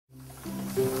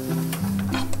So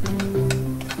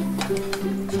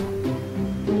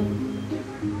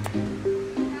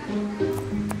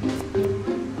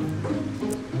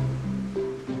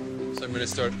I'm going to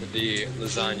start with the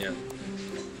lasagna.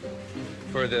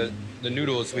 For the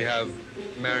noodles, we have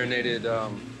marinated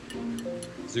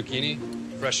zucchini,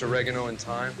 fresh oregano and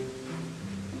thyme.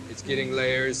 It's getting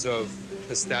layers of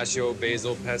pistachio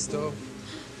basil pesto,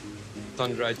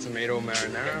 sun-dried tomato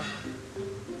marinara.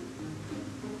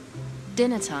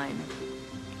 Dinner time.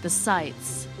 The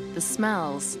sights, the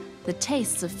smells, the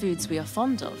tastes of foods we are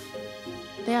fond of.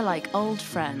 They are like old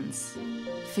friends,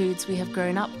 foods we have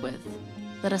grown up with,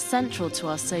 that are central to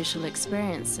our social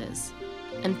experiences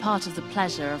and part of the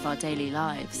pleasure of our daily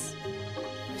lives.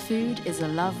 Food is a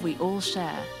love we all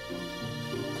share.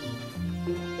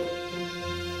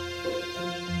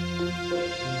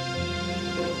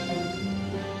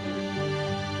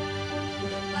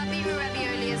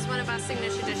 Ravioli is one of our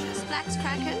signature dishes. Flax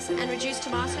crackers and reduced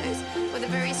tomatoes with a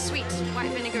very sweet white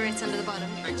vinaigrette under the bottom.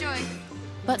 Enjoy.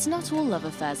 But not all love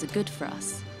affairs are good for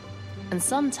us. And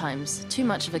sometimes, too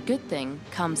much of a good thing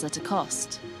comes at a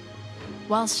cost.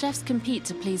 While chefs compete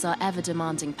to please our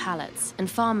ever-demanding palates and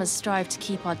farmers strive to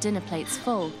keep our dinner plates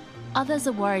full, others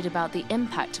are worried about the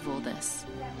impact of all this.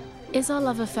 Is our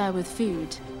love affair with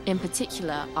food, in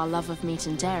particular our love of meat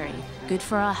and dairy, good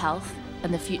for our health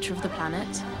and the future of the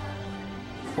planet?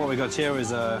 What we got here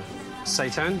is a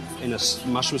seitan in a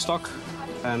mushroom stock,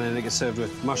 and then it gets served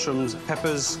with mushrooms,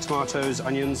 peppers, tomatoes,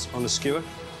 onions on a skewer,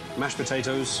 mashed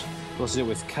potatoes. We also do it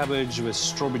with cabbage, with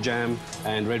strawberry jam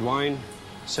and red wine,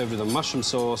 served with a mushroom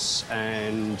sauce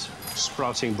and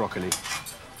sprouting broccoli.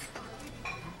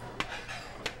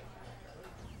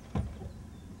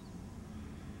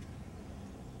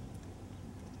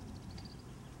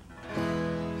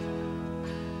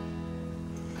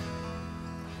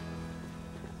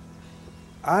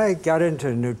 I got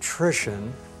into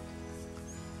nutrition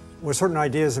with certain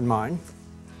ideas in mind,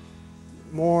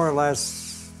 more or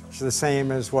less the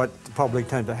same as what the public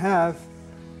tend to have.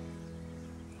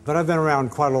 But I've been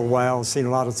around quite a little while, seen a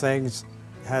lot of things.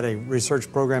 Had a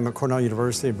research program at Cornell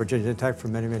University and Virginia Tech for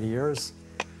many, many years.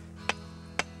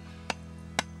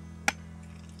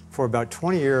 For about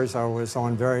 20 years, I was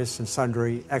on various and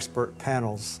sundry expert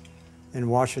panels in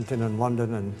Washington and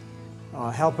London and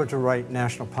helping to write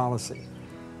national policy.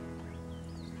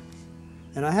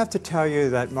 And I have to tell you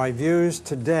that my views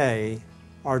today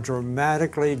are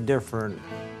dramatically different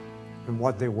from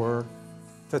what they were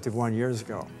 51 years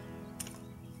ago.